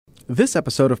This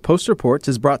episode of Post Reports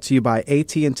is brought to you by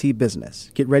AT&T Business.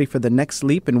 Get ready for the next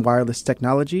leap in wireless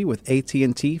technology with AT&T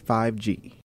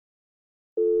 5G.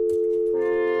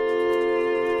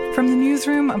 From the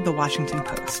newsroom of The Washington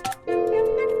Post.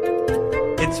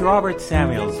 It's Robert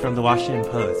Samuels from The Washington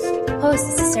Post. Post,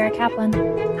 this is Sarah Kaplan.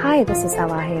 Hi, this is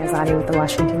Elahe Azadi with The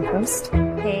Washington Post.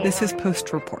 Hey. This is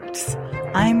Post Reports.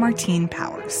 I'm Martine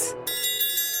Powers.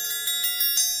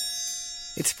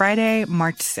 It's Friday,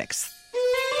 March 6th.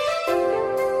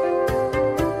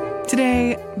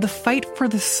 Today, the fight for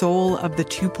the soul of the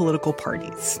two political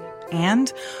parties and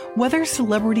whether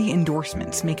celebrity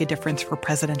endorsements make a difference for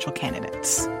presidential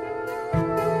candidates.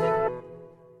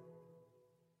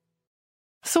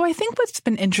 So I think what's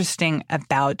been interesting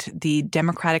about the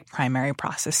Democratic primary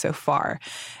process so far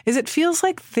is it feels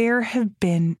like there have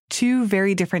been two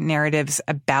very different narratives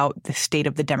about the state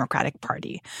of the Democratic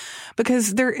Party.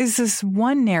 Because there is this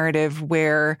one narrative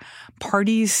where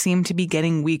parties seem to be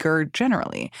getting weaker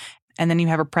generally. And then you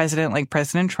have a president like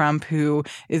President Trump, who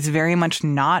is very much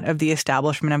not of the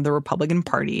establishment of the Republican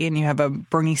Party. And you have a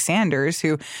Bernie Sanders,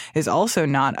 who is also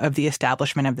not of the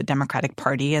establishment of the Democratic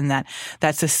Party. And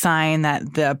that's a sign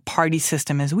that the party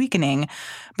system is weakening.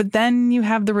 But then you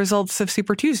have the results of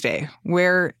Super Tuesday,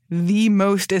 where the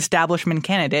most establishment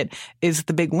candidate is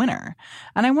the big winner.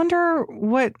 And I wonder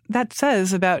what that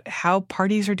says about how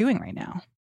parties are doing right now.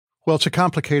 Well, it's a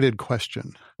complicated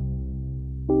question.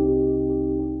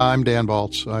 I'm Dan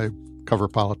Baltz. I cover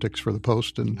politics for the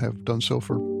Post and have done so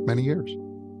for many years.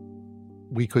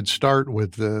 We could start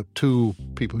with the two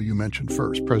people you mentioned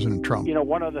first, President Trump. You know,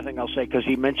 one other thing I'll say, because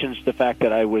he mentions the fact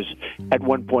that I was at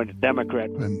one point a Democrat.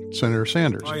 And Senator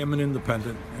Sanders. I am an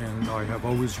independent, and I have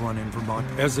always run in Vermont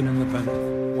as an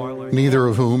independent. Neither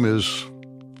of whom is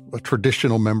a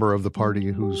traditional member of the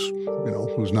party whose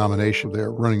nomination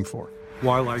they're running for.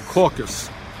 While I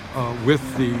caucus with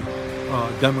the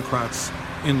Democrats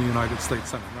in the United States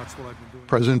Senate. That's what I've been doing.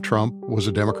 President Trump was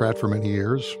a Democrat for many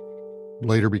years,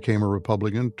 later became a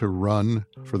Republican to run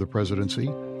for the presidency.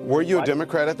 Were you a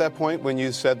Democrat at that point when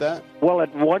you said that? Well,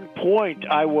 at one point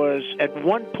I was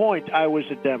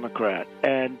a Democrat,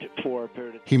 and for a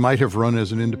period of time. He might have run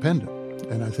as an independent.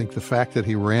 And I think the fact that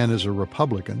he ran as a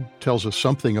Republican tells us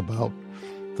something about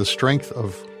the strength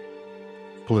of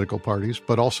political parties,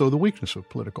 but also the weakness of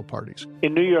political parties.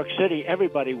 In New York City,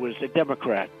 everybody was a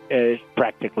Democrat,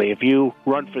 practically. If you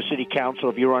run for city council,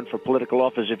 if you run for political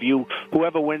office,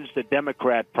 whoever wins the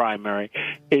Democrat primary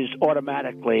is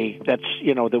automatically,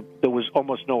 there was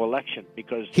almost no election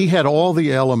because he had all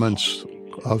the elements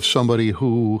of somebody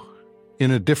who,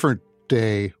 in a different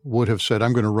day, would have said,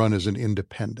 I'm going to run as an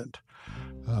independent.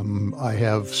 I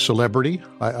have celebrity.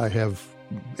 I have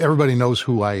everybody knows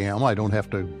who I am. I don't have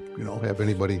to, have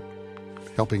anybody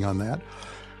helping on that.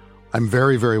 I'm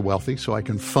very, very wealthy, so I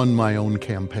can fund my own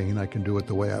campaign. I can do it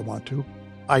the way I want to.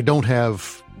 I don't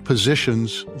have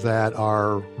positions that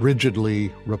are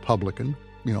rigidly Republican.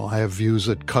 I have views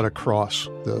that cut across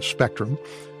the spectrum.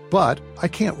 But I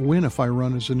can't win if I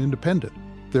run as an independent.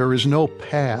 There is no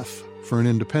path for an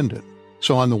independent.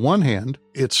 So on the one hand,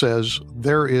 it says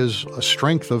there is a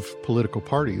strength of political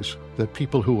parties that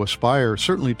people who aspire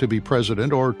certainly to be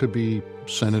president or to be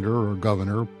senator or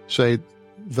governor say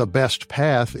the best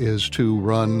path is to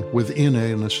run within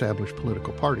an established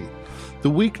political party.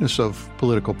 The weakness of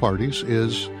political parties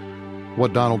is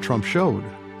what Donald Trump showed.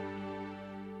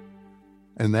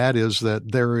 And that is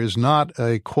that there is not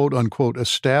a quote-unquote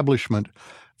establishment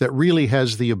that really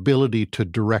has the ability to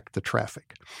direct the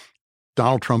traffic.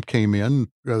 Donald Trump came in,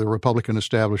 the Republican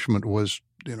establishment was,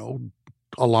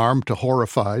 alarmed to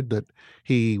horrified that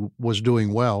he was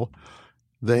doing well.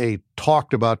 They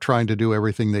talked about trying to do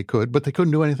everything they could, but they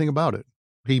couldn't do anything about it.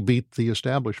 He beat the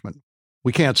establishment.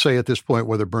 We can't say at this point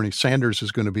whether Bernie Sanders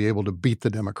is going to be able to beat the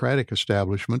Democratic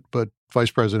establishment, but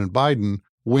Vice President Biden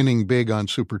winning big on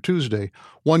Super Tuesday,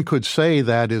 one could say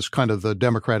that is kind of the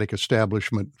Democratic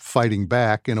establishment fighting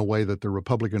back in a way that the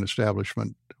Republican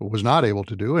establishment was not able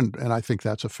to do, and I think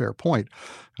that's a fair point.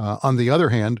 On the other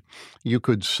hand, you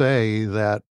could say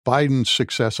that Biden's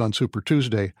success on Super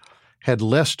Tuesday had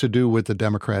less to do with the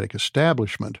Democratic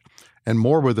establishment and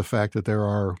more with the fact that there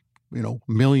are,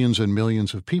 millions and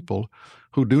millions of people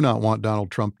who do not want Donald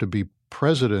Trump to be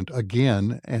president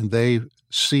again, and they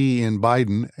see in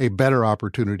Biden a better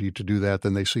opportunity to do that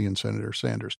than they see in Senator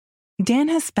Sanders. Dan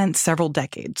has spent several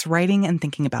decades writing and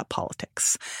thinking about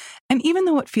politics. And even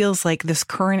though it feels like this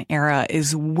current era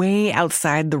is way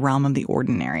outside the realm of the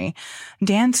ordinary,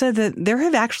 Dan said that there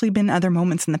have actually been other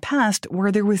moments in the past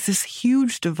where there was this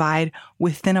huge divide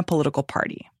within a political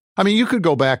party. I mean, you could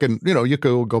go back and, you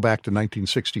could go back to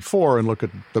 1964 and look at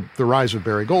the rise of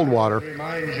Barry Goldwater.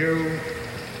 Remind you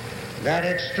that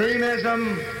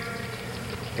extremism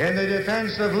in the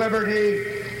defense of liberty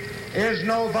is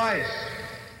no vice.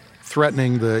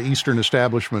 Threatening the Eastern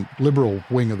establishment liberal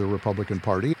wing of the Republican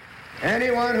Party.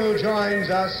 Anyone who joins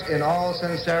us in all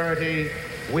sincerity,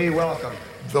 we welcome.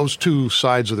 Those two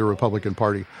sides of the Republican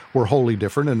Party were wholly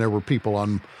different, and there were people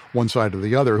on one side or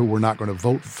the other who were not going to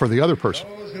vote for the other person.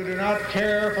 Those who do not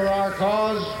care for our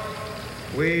cause,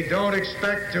 we don't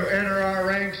expect to enter our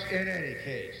ranks in any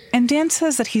case. And Dan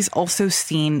says that he's also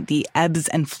seen the ebbs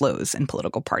and flows in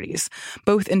political parties,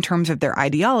 both in terms of their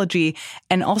ideology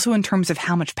and also in terms of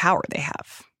how much power they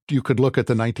have. You could look at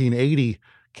the 1980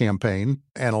 campaign,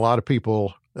 and a lot of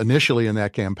people initially in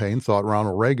that campaign thought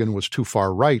Ronald Reagan was too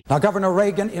far right. Now, Governor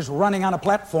Reagan is running on a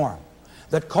platform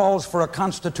that calls for a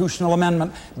constitutional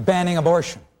amendment banning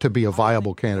abortion. To be a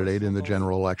viable candidate in the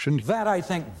general election. That, I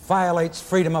think, violates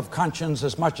freedom of conscience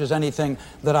as much as anything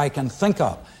that I can think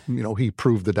of. He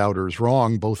proved the doubters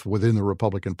wrong, both within the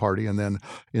Republican Party and then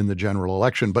in the general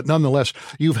election. But nonetheless,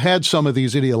 you've had some of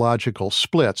these ideological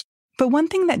splits. But one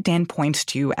thing that Dan points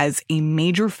to as a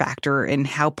major factor in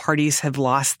how parties have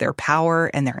lost their power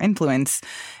and their influence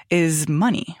is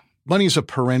money. Money is a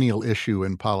perennial issue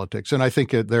in politics, and I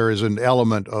think there is an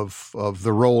element of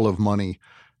the role of money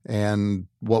and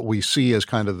what we see as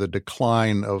kind of the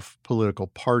decline of political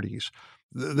parties.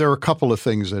 There are a couple of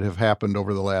things that have happened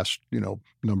over the last,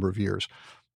 number of years.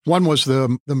 One was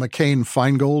the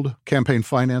McCain-Feingold campaign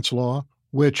finance law,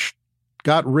 which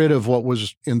got rid of what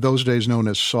was in those days known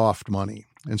as soft money.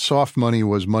 And soft money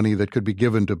was money that could be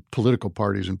given to political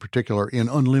parties in particular in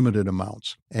unlimited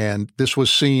amounts. And this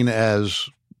was seen as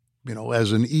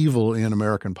an evil in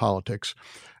American politics.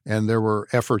 And there were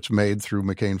efforts made through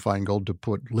McCain-Feingold to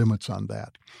put limits on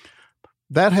that.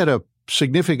 That had a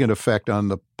significant effect on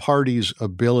the party's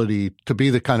ability to be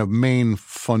the kind of main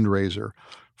fundraiser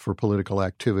for political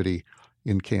activity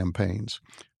in campaigns.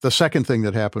 The second thing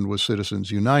that happened was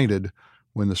Citizens United,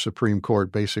 when the Supreme Court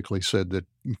basically said that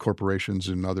corporations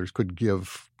and others could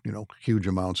give, huge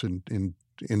amounts in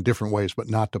different ways, but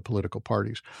not to political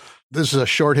parties. This is a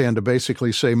shorthand to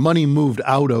basically say money moved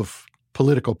out of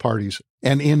political parties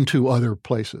and into other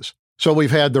places. So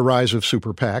we've had the rise of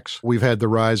super PACs. We've had the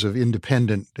rise of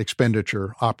independent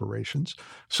expenditure operations.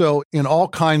 So in all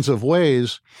kinds of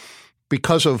ways,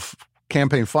 because of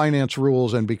campaign finance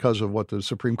rules and because of what the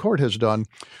Supreme Court has done,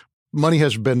 money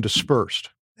has been dispersed.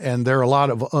 And there are a lot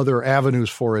of other avenues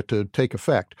for it to take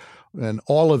effect. And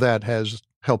all of that has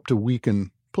helped to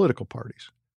weaken political parties.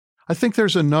 I think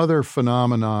there's another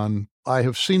phenomenon. I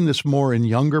have seen this more in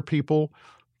younger people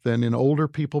than in older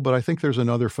people, but I think there's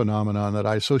another phenomenon that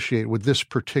I associate with this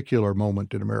particular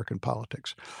moment in American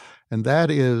politics. And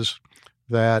that is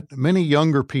that many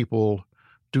younger people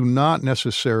do not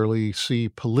necessarily see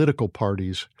political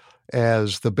parties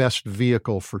as the best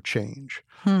vehicle for change.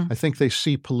 I think they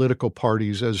see political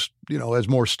parties as, as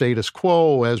more status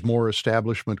quo, as more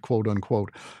establishment, quote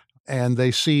unquote. And they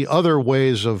see other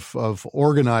ways of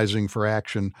organizing for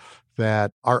action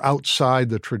that are outside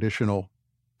the traditional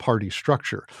party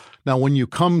structure. Now, when you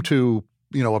come to,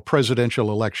 a presidential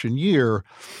election year,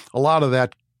 a lot of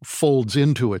that folds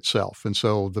into itself. And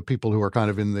so the people who are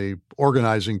kind of in the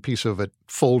organizing piece of it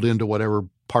fold into whatever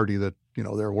party that,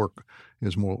 their work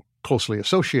is more closely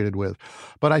associated with.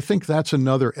 But I think that's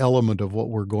another element of what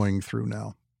we're going through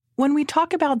now. When we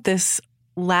talk about this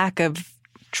lack of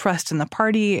trust in the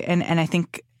party, and I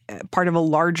think part of a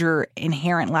larger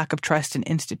inherent lack of trust in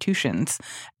institutions,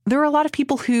 there are a lot of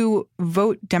people who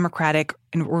vote Democratic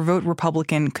or vote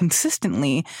Republican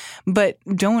consistently, but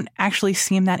don't actually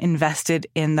seem that invested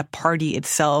in the party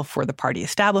itself or the party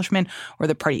establishment or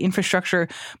the party infrastructure,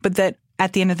 but that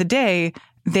at the end of the day,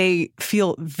 they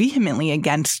feel vehemently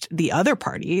against the other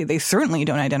party. They certainly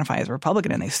don't identify as a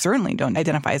Republican, and they certainly don't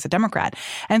identify as a Democrat.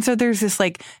 And so there's this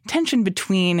tension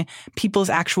between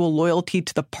people's actual loyalty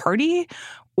to the party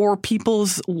or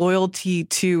people's loyalty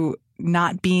to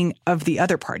not being of the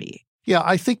other party. Yeah,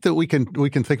 I think that we can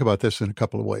think about this in a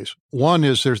couple of ways. One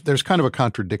is there's kind of a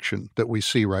contradiction that we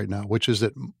see right now, which is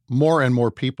that more and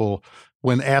more people,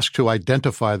 when asked to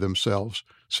identify themselves,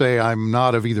 say, I'm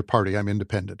not of either party, I'm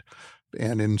independent.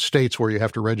 And in states where you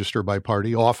have to register by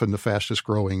party, often the fastest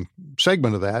growing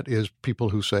segment of that is people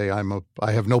who say,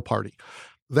 I have no party.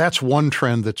 That's one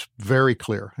trend that's very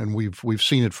clear, and we've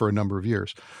seen it for a number of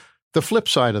years. The flip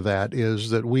side of that is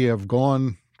that we have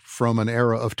gone from an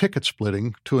era of ticket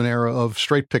splitting to an era of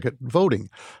straight ticket voting.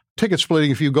 Ticket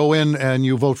splitting, if you go in and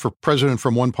you vote for president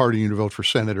from one party and you vote for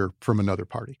senator from another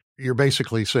party, you're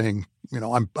basically saying,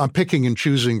 I'm picking and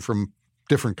choosing from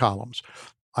different columns.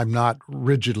 I'm not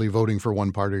rigidly voting for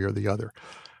one party or the other.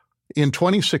 In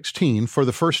 2016, for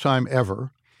the first time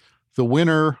ever, the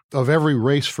winner of every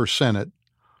race for Senate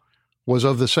was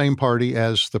of the same party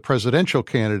as the presidential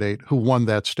candidate who won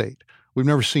that state. We've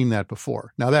never seen that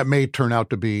before. Now, that may turn out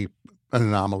to be an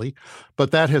anomaly,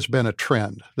 but that has been a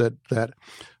trend, that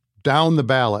down the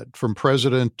ballot, from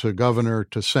president to governor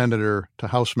to senator to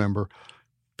House member,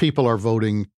 people are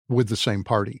voting with the same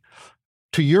party.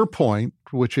 To your point,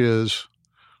 which is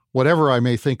whatever I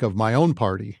may think of my own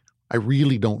party, I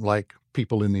really don't like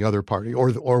people in the other party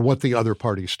or what the other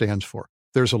party stands for.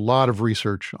 There's a lot of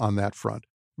research on that front.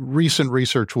 Recent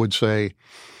research would say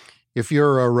if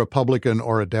you're a Republican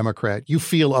or a Democrat, you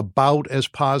feel about as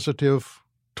positive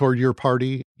toward your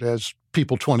party as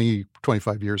people 20,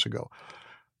 25 years ago.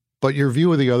 But your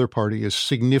view of the other party is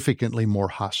significantly more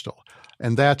hostile.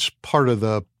 And that's part of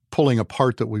the pulling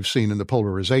apart that we've seen and the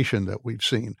polarization that we've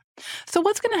seen. So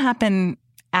what's going to happen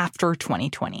after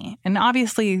 2020? And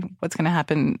obviously what's going to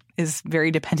happen is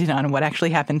very dependent on what actually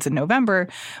happens in November.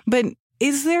 But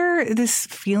is there this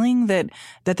feeling that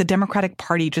the Democratic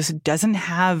Party just doesn't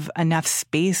have enough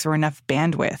space or enough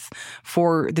bandwidth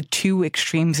for the two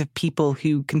extremes of people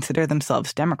who consider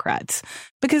themselves Democrats?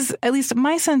 Because at least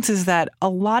my sense is that a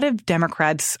lot of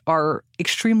Democrats are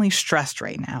extremely stressed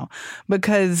right now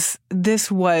because this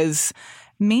was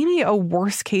maybe a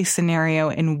worst case scenario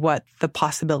in what the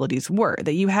possibilities were,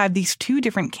 that you have these two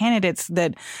different candidates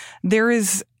that there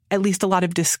is at least a lot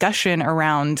of discussion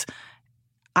around.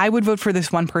 I would vote for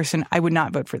this one person. I would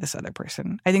not vote for this other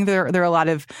person. I think there are a lot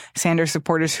of Sanders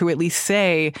supporters who at least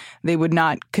say they would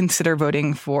not consider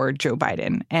voting for Joe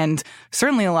Biden. And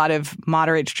certainly a lot of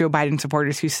moderate Joe Biden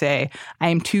supporters who say, I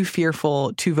am too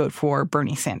fearful to vote for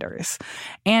Bernie Sanders.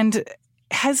 And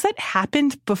has that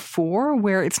happened before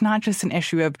where it's not just an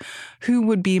issue of who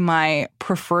would be my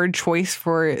preferred choice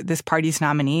for this party's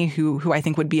nominee, who I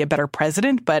think would be a better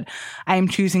president, but I am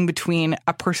choosing between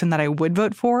a person that I would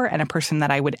vote for and a person that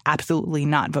I would absolutely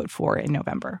not vote for in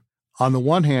November? On the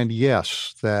one hand,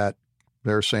 yes, that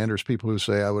there are Sanders people who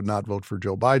say I would not vote for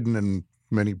Joe Biden and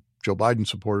many Joe Biden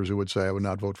supporters who would say I would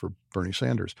not vote for Bernie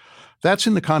Sanders. That's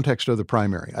in the context of the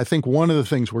primary. I think one of the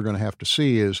things we're going to have to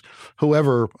see is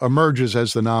whoever emerges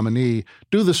as the nominee,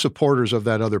 do the supporters of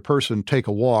that other person take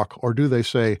a walk, or do they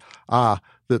say,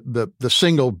 the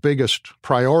single biggest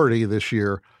priority this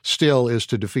year still is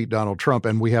to defeat Donald Trump,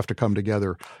 and we have to come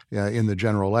together in the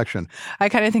general election. I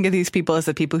kind of think of these people as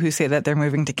the people who say that they're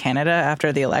moving to Canada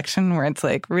after the election, where it's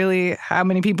like, really, how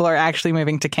many people are actually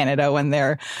moving to Canada when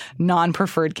their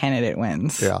non-preferred candidate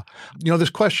wins? Yeah.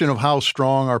 This question of how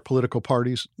strong are political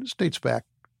parties dates back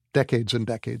decades and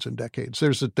decades and decades.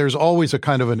 There's always a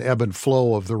kind of an ebb and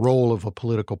flow of the role of a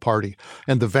political party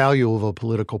and the value of a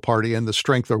political party and the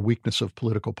strength or weakness of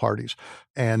political parties.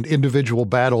 And individual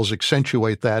battles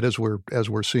accentuate that as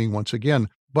we're seeing once again.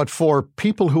 But for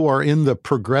people who are in the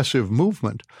progressive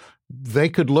movement, they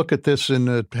could look at this in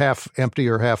a half empty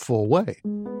or half full way.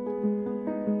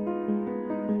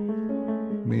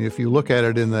 I mean, if you look at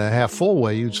it in the half full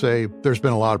way, you'd say there's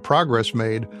been a lot of progress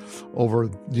made over,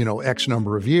 X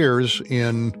number of years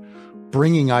in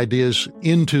bringing ideas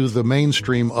into the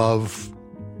mainstream of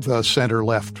the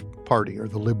center-left party or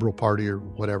the liberal party or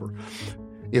whatever.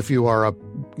 If you are a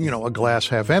glass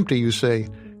half empty, you say,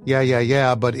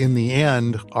 yeah, but in the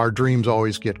end, our dreams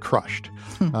always get crushed.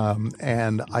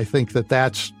 And I think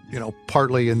that's,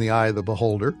 partly in the eye of the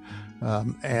beholder.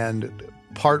 And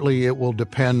partly it will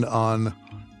depend on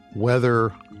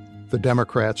whether the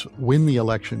Democrats win the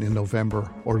election in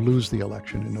November or lose the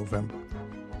election in November.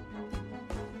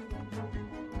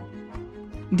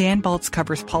 Dan Balz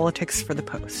covers politics for The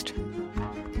Post.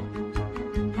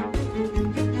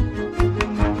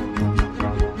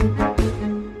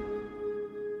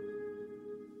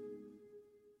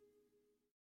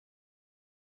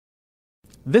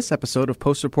 This episode of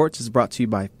Post Reports is brought to you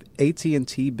by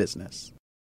AT&T Business.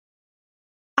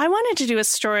 I wanted to do a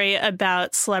story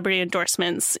about celebrity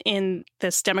endorsements in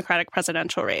this Democratic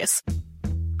presidential race.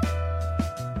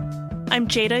 I'm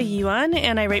Jada Yuan,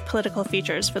 and I write political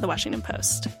features for The Washington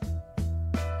Post.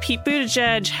 Pete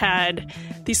Buttigieg had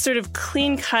these sort of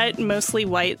clean-cut, mostly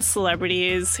white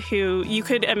celebrities who you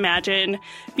could imagine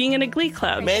being in a glee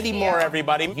club. Mandy Moore,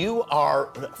 everybody. You are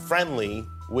friendly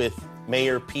with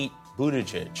Mayor Pete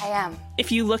Buttigieg. I am.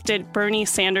 If you looked at Bernie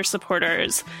Sanders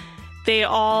supporters, they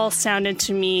all sounded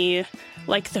to me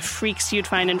like the freaks you'd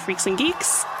find in Freaks and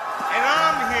Geeks. And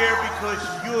I'm here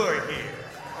because you're here.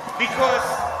 Because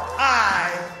I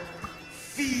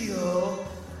feel...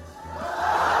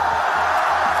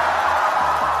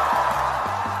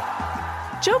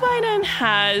 Joe Biden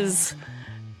has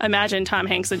imagine Tom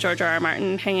Hanks and George R.R.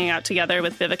 Martin hanging out together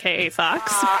with Vivica A.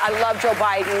 Fox. I love Joe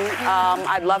Biden.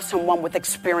 I'd love someone with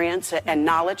experience and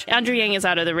knowledge. Andrew Yang is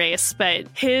out of the race, but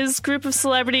his group of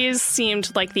celebrities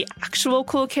seemed like the actual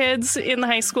cool kids in the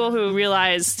high school who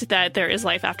realized that there is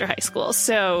life after high school.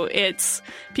 So it's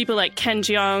people like Ken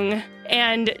Jeong,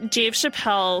 and Dave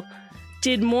Chappelle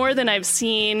did more than I've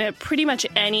seen pretty much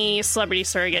any celebrity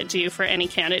surrogate do for any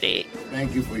candidate.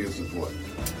 Thank you for your support.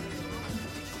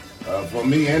 For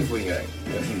me and for Yang.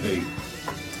 Yes, indeed.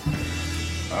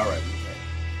 All right.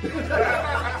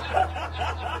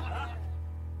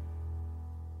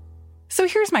 So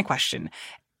here's my question.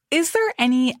 Is there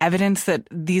any evidence that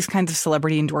these kinds of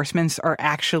celebrity endorsements are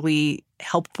actually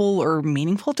helpful or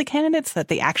meaningful to candidates, that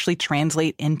they actually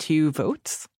translate into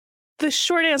votes? The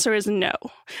short answer is no.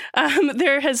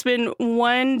 There has been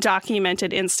one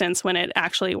documented instance when it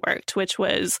actually worked, which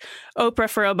was Oprah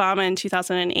for Obama in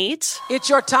 2008. It's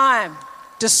your time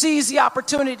to seize the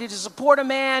opportunity to support a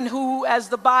man who, as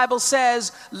the Bible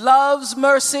says, loves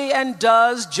mercy and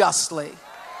does justly.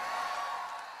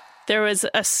 There was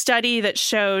a study that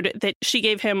showed that she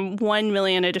gave him 1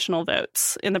 million additional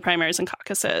votes in the primaries and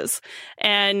caucuses.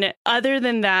 And other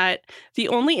than that, the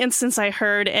only instance I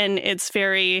heard, and it's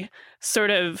very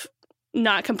sort of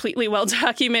not completely well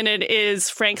documented, is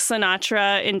Frank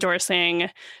Sinatra endorsing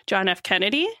John F.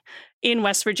 Kennedy. In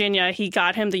West Virginia, he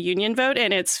got him the union vote,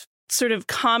 and it's sort of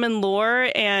common lore,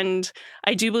 and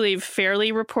I do believe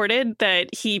fairly reported,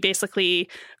 that he basically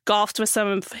golfed with some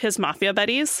of his mafia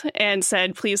buddies and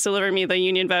said, please deliver me the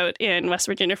union vote in West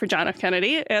Virginia for John F.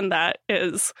 Kennedy. And that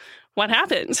is what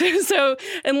happened. So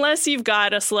unless you've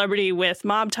got a celebrity with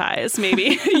mob ties,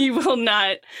 maybe you will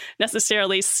not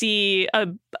necessarily see a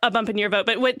bump in your vote.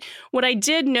 But what I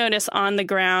did notice on the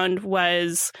ground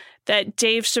was that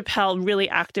Dave Chappelle really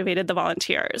activated the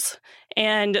volunteers.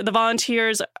 And the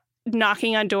volunteers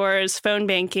knocking on doors, phone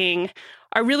banking,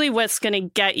 are really what's going to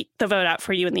get the vote out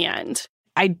for you in the end.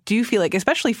 I do feel like,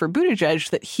 especially for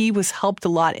Buttigieg, that he was helped a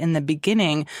lot in the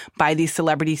beginning by these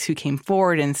celebrities who came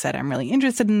forward and said, I'm really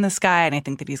interested in this guy, and I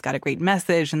think that he's got a great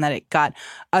message, and that it got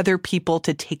other people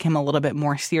to take him a little bit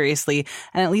more seriously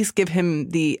and at least give him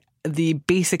the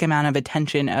basic amount of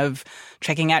attention of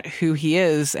checking out who he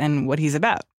is and what he's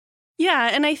about.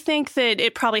 Yeah, and I think that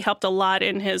it probably helped a lot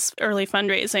in his early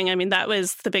fundraising. I mean, that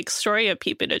was the big story of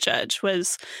Pete Buttigieg,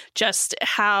 was just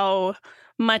how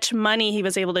much money he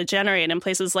was able to generate in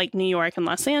places like New York and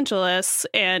Los Angeles,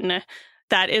 and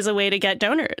that is a way to get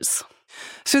donors.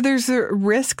 So there's a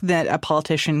risk that a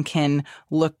politician can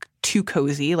look too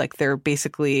cozy, like they're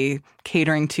basically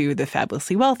catering to the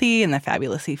fabulously wealthy and the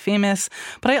fabulously famous.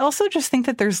 But I also just think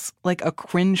that there's like a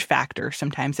cringe factor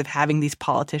sometimes of having these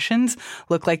politicians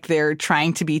look like they're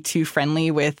trying to be too friendly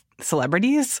with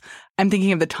celebrities. I'm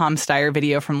thinking of the Tom Steyer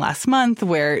video from last month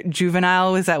where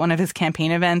Juvenile was at one of his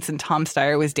campaign events and Tom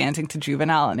Steyer was dancing to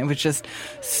Juvenile, and it was just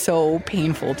so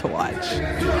painful to watch.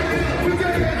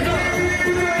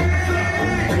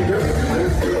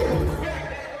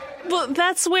 Well,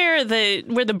 that's where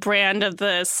the brand of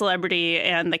the celebrity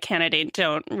and the candidate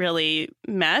don't really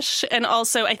mesh. And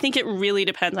also, I think it really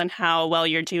depends on how well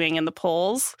you're doing in the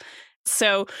polls.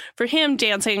 So for him,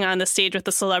 dancing on the stage with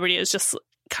the celebrity is just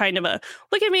kind of a,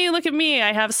 look at me,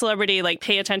 I have a celebrity, like,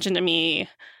 pay attention to me.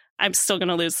 I'm still going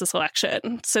to lose this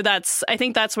election. So I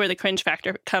think that's where the cringe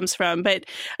factor comes from. But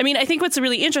I mean, I think what's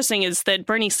really interesting is that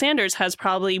Bernie Sanders has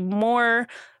probably more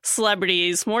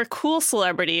celebrities, more cool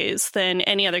celebrities than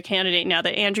any other candidate now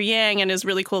that Andrew Yang and his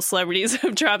really cool celebrities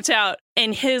have dropped out.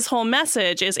 And his whole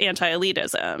message is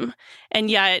anti-elitism. And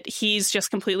yet he's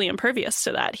just completely impervious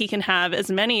to that. He can have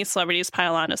as many celebrities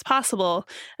pile on as possible,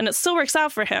 and it still works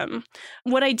out for him.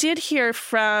 What I did hear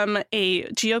from a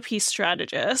GOP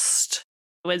strategist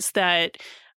was that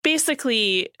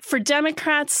basically for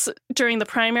Democrats during the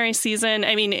primary season,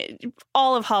 I mean,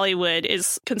 all of Hollywood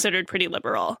is considered pretty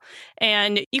liberal,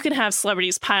 and you can have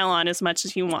celebrities pile on as much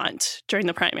as you want during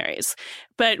the primaries.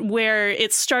 But where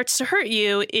it starts to hurt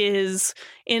you is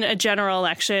in a general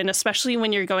election, especially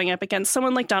when you're going up against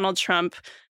someone like Donald Trump,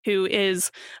 who is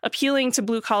appealing to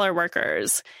blue-collar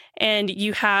workers. And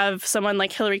you have someone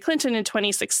like Hillary Clinton in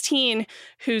 2016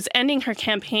 who's ending her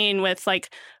campaign with,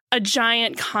 like, a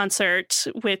giant concert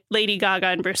with Lady Gaga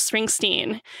and Bruce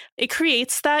Springsteen. It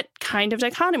creates that kind of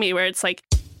dichotomy where it's like,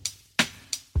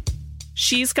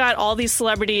 she's got all these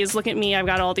celebrities, look at me, I've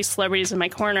got all these celebrities in my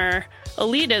corner.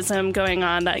 Elitism going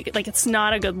on, that, like, it's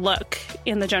not a good look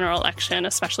in the general election,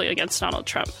 especially against Donald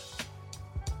Trump.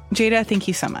 Jada, thank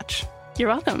you so much. You're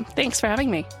welcome. Thanks for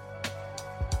having me.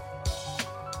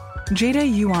 Jada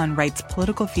Yuan writes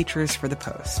political features for The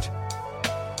Post.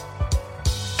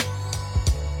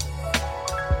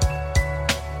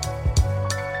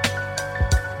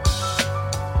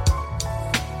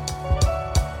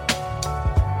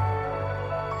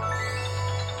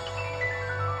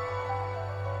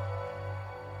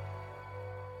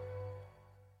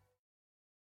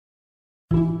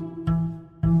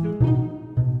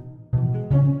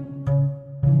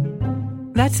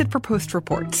 That's it for Post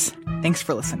Reports. Thanks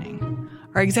for listening.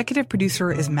 Our executive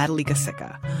producer is Madalika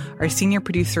Sikka. Our senior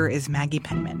producer is Maggie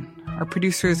Penman. Our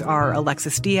producers are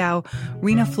Alexis Diao,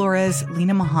 Rena Flores,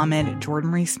 Lena Mohammed,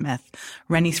 Jordan Marie Smith,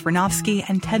 Rennie Svirnovsky,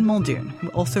 and Ted Muldoon, who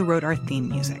also wrote our theme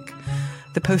music.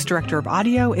 The Post director of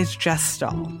audio is Jess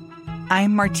Stahl.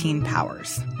 I'm Martine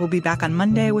Powers. We'll be back on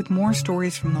Monday with more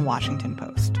stories from the Washington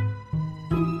Post.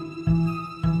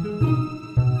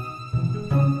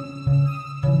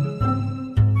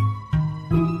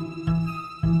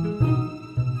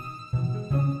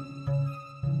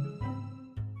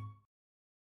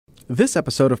 This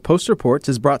episode of Post Reports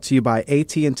is brought to you by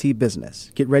AT&T Business.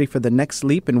 Get ready for the next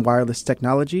leap in wireless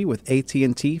technology with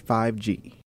AT&T 5G.